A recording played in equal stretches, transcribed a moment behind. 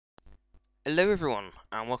Hello everyone,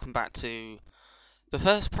 and welcome back to the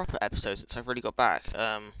first proper episode since I've really got back.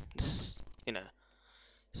 This is,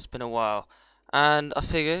 it's been a while, and I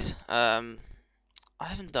figured, I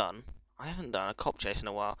haven't done, a cop chase in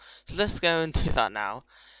a while, so let's go and do that now.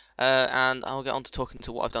 And I'll get on to talking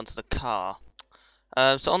to what I've done to the car.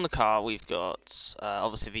 So on the car we've got,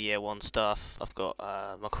 obviously the year one stuff. I've got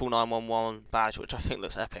my cool 911 badge, which I think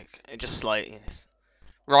looks epic. It just it's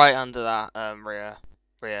right under that rear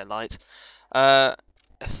light. Uh,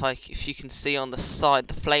 if you can see on the side,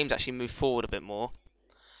 the flames actually move forward a bit more,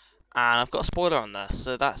 and I've got a spoiler on there,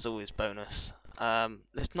 so that's always bonus.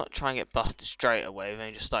 Let's not try and get busted straight away. We've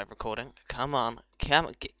only just started recording. Come on,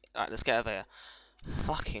 alright, let's get over here.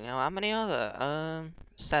 Fucking hell, how many are there?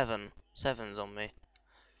 Seven's on me,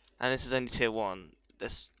 and this is only tier one.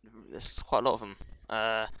 There's quite a lot of them.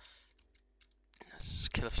 Let's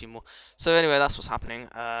kill a few more. So anyway, that's what's happening.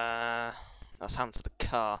 That's happened to the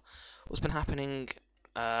car. What's been happening?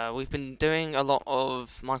 We've been doing a lot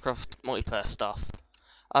of Minecraft multiplayer stuff.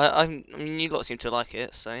 I mean, you lot seem to like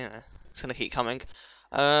it, so it's gonna keep coming.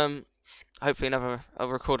 Um, Hopefully, I'll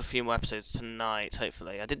record a few more episodes tonight.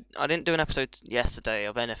 Hopefully, I didn't do an episode yesterday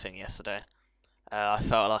of anything yesterday. I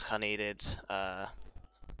felt like I needed not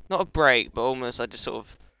a break, but almost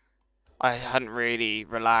I hadn't really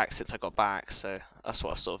relaxed since I got back, so that's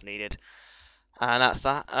what I sort of needed, and that's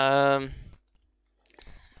that.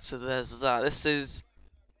 So there's that. So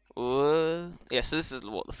this is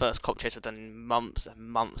what the first cop chase I've done in months and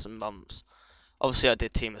months and months. Obviously, I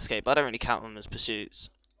did Team Escape, but I don't really count them as pursuits.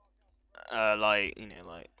 Like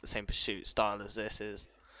the same pursuit style as this is.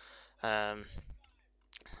 Um,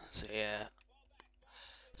 so yeah.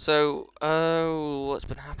 So, what's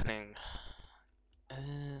been happening?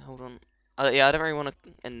 Hold on. Yeah, I don't really want to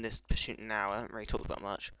end this pursuit now. I haven't really talked about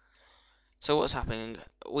much. So what's happening?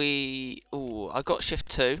 I got shift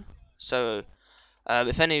 2. So,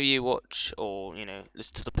 if any of you watch or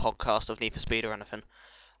listen to the podcast of Need for Speed or anything,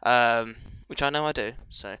 which I know I do.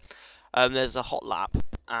 So, there's a hot lap,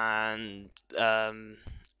 and I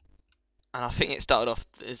think it started off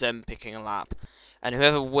as them picking a lap, and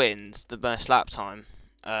whoever wins the most lap time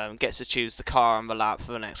gets to choose the car on the lap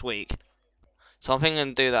for the next week. So I'm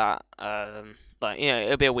thinking to do that.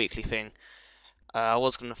 It'll be a weekly thing. I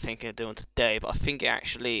was gonna think of doing today, but I think I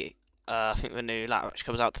think the new lap actually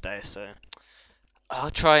comes out today, so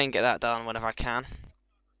I'll try and get that done whenever I can.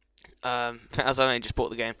 I think as I only just bought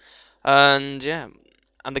the game, and yeah,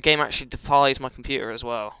 and the game actually defies my computer as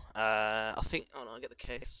well. I think. Oh no, I get the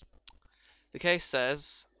case. The case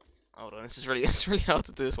says. Hold on, it's really hard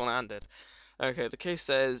to do this one-handed. Okay, the case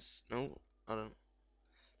says. No, hold on.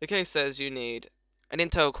 The case says you need an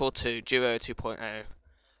Intel Core 2 Duo 2.0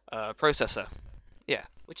 processor. Yeah,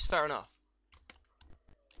 which is fair enough.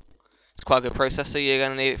 It's quite a good processor. You're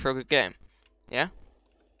gonna need it for a good game. Yeah.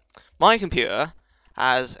 My computer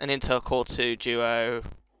has an Intel Core 2 Duo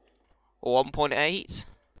 1.8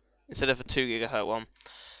 instead of a 2 GHz one.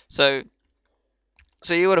 So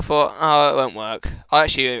you would have thought, oh, it won't work. I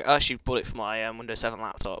actually bought it for my Windows 7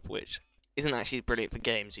 laptop, which isn't actually brilliant for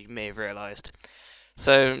games. You may have realised.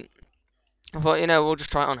 So I thought, we'll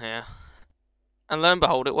just try it on here, and lo and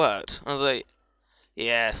behold, it worked. I was like,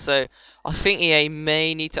 yeah. So I think EA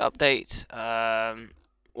may need to update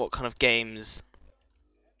what kind of games.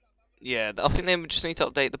 Yeah, I think they just need to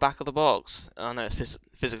update the back of the box. I know it's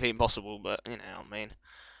physically impossible, but you know what I mean.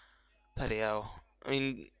 Bloody hell. I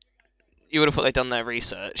mean, you would have thought they'd done their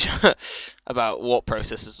research about what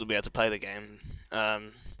processors will be able to play the game.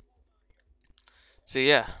 So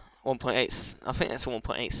yeah, 1.8. I think that's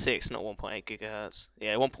 1.86, not 1.8 gigahertz.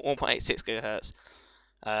 Yeah, 1.86 gigahertz.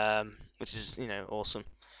 Which is awesome.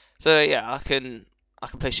 So yeah, I can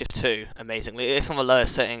play Shift 2 amazingly. It's on the lower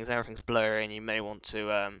settings, everything's blurry, and you may want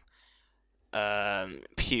to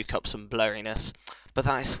puke up some blurriness, but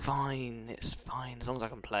that is fine. It's fine as long as I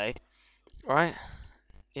can play. Right?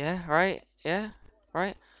 Yeah. Right? Yeah.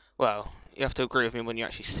 Right? Well, you have to agree with me when you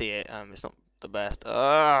actually see it. It's not the best.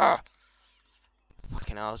 Fucking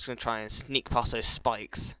hell! I was gonna try and sneak past those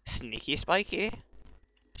spikes. Sneaky, spiky.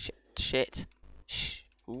 Shit. Shh.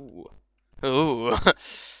 Ooh. Ooh.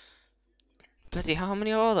 Bloody how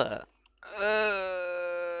many are there?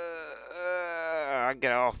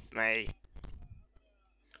 Get off me.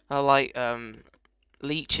 They're like,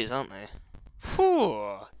 leeches, aren't they?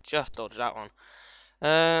 Whew. Just dodged that one.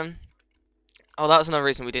 Oh, that was another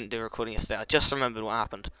reason we didn't do a recording yesterday. I just remembered what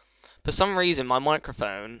happened. For some reason, my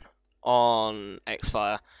microphone on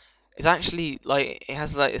Xfire is actually, like, it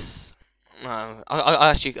has, like, this. No,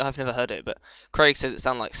 I've never heard it, but Craig says it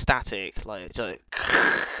sounds like static, like it's like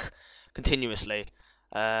continuously.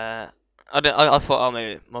 I thought, oh,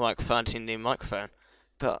 maybe my microphone didn't need a microphone,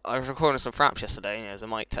 but I was recording some fraps yesterday, as a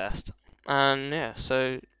mic test, and yeah,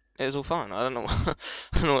 so it was all fine. I don't know, I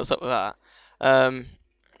don't know what's up with that. Um,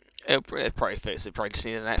 it probably fits. It probably just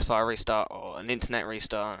needed an X-File restart or an internet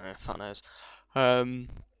restart. Fuck knows. Um,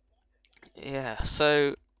 yeah.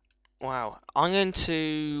 So wow, I'm going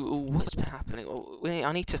to. What's been happening?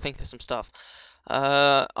 I need to think of some stuff.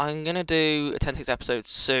 I'm gonna do a 10-6 episode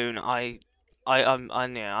soon. Yeah,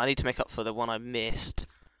 I need to make up for the one I missed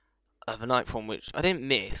of the night from, which I didn't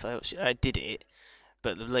miss. I did it,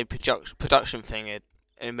 but the late production thing it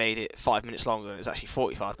made it 5 minutes longer. It was actually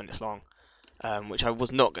 45 minutes long, which I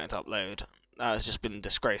was not going to upload. That has just been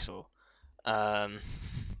disgraceful. Um,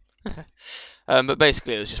 but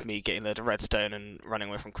basically, it was just me getting the redstone and running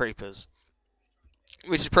away from creepers,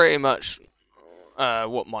 which is pretty much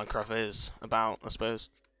what Minecraft is about, I suppose.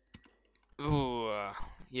 Ooh,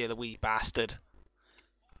 yeah, the wee bastard.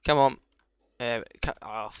 Come on.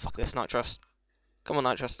 Oh, fuck this nitrous. Come on,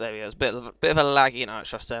 nitrous. There we go. It's a bit of a laggy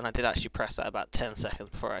nitrous there, and I did actually press that about 10 seconds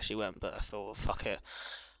before I actually went, but I thought, well, fuck it.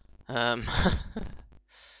 So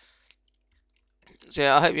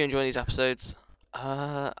yeah, I hope you enjoy these episodes.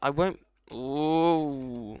 I won't.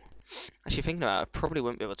 Ooh. Actually, thinking about it, I probably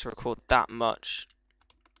won't be able to record that much.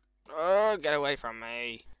 Oh, get away from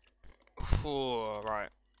me. Ooh, right.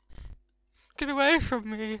 Get away from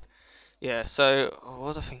me. Yeah, so, what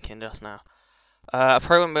was I thinking just now? I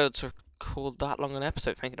probably won't be able to record that long an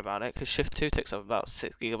episode thinking about it, because Shift 2 takes up about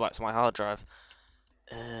 6 gigabytes of my hard drive.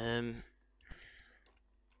 Thinking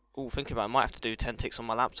about it, I might have to do 10 ticks on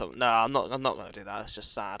my laptop. No, I'm not going to do that, it's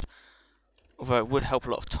just sad. Although it would help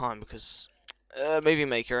a lot of time, because Movie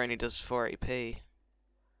Maker only does 480p.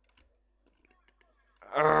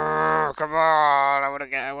 Oh, come on, I want to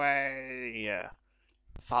get away. Yeah.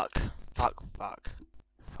 Fuck.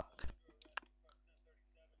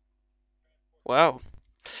 Well,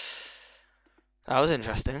 that was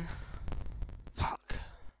interesting. Fuck.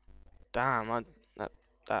 Damn, that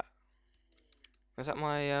is that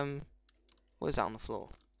my what is that on the floor?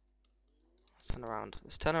 Let's turn around.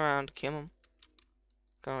 Let's turn around. Come on.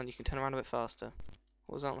 Come on, you can turn around a bit faster.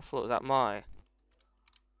 What was that on the floor? Is that my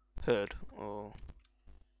hood or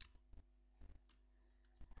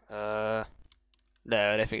no,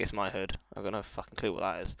 I don't think it's my hood. I've got no fucking clue what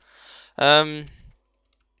that is.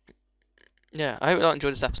 Yeah, I hope you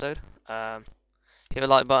enjoyed this episode. Hit the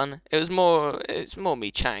like button. It's more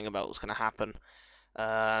me chatting about what's gonna happen.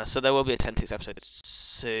 So there will be a 10-6 episode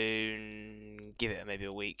soon. Give it maybe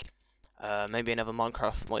a week. Maybe another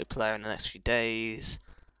Minecraft multiplayer in the next few days.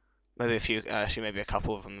 Maybe a few, actually maybe a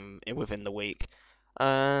couple of them within the week.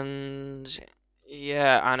 And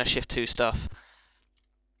yeah, and a Shift 2 stuff.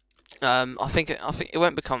 I think it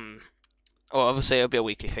won't become. Well, obviously it'll be a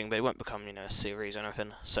weekly thing, but it won't become a series or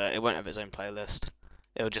anything. So it won't have its own playlist.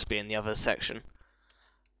 It'll just be in the other section.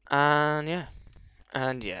 And yeah,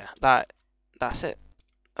 that's it.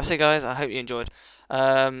 That's it, guys. I hope you enjoyed.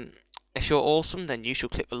 If you're awesome, then you should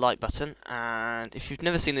click the like button. And if you've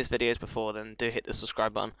never seen these videos before, then do hit the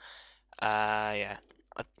subscribe button. Yeah.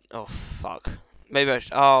 Oh fuck. Maybe I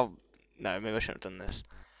should. Oh no, maybe I shouldn't have done this.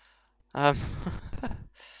 Um.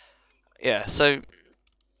 Yeah. So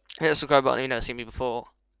hit the subscribe button if you've never seen me before,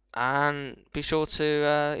 and be sure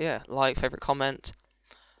to like, favorite, comment.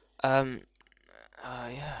 Yeah.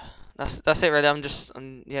 That's it really. Just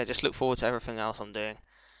look forward to everything else I'm doing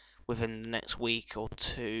within the next week or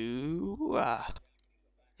two.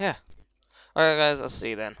 Yeah. Alright guys, I'll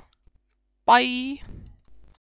see you then. Bye!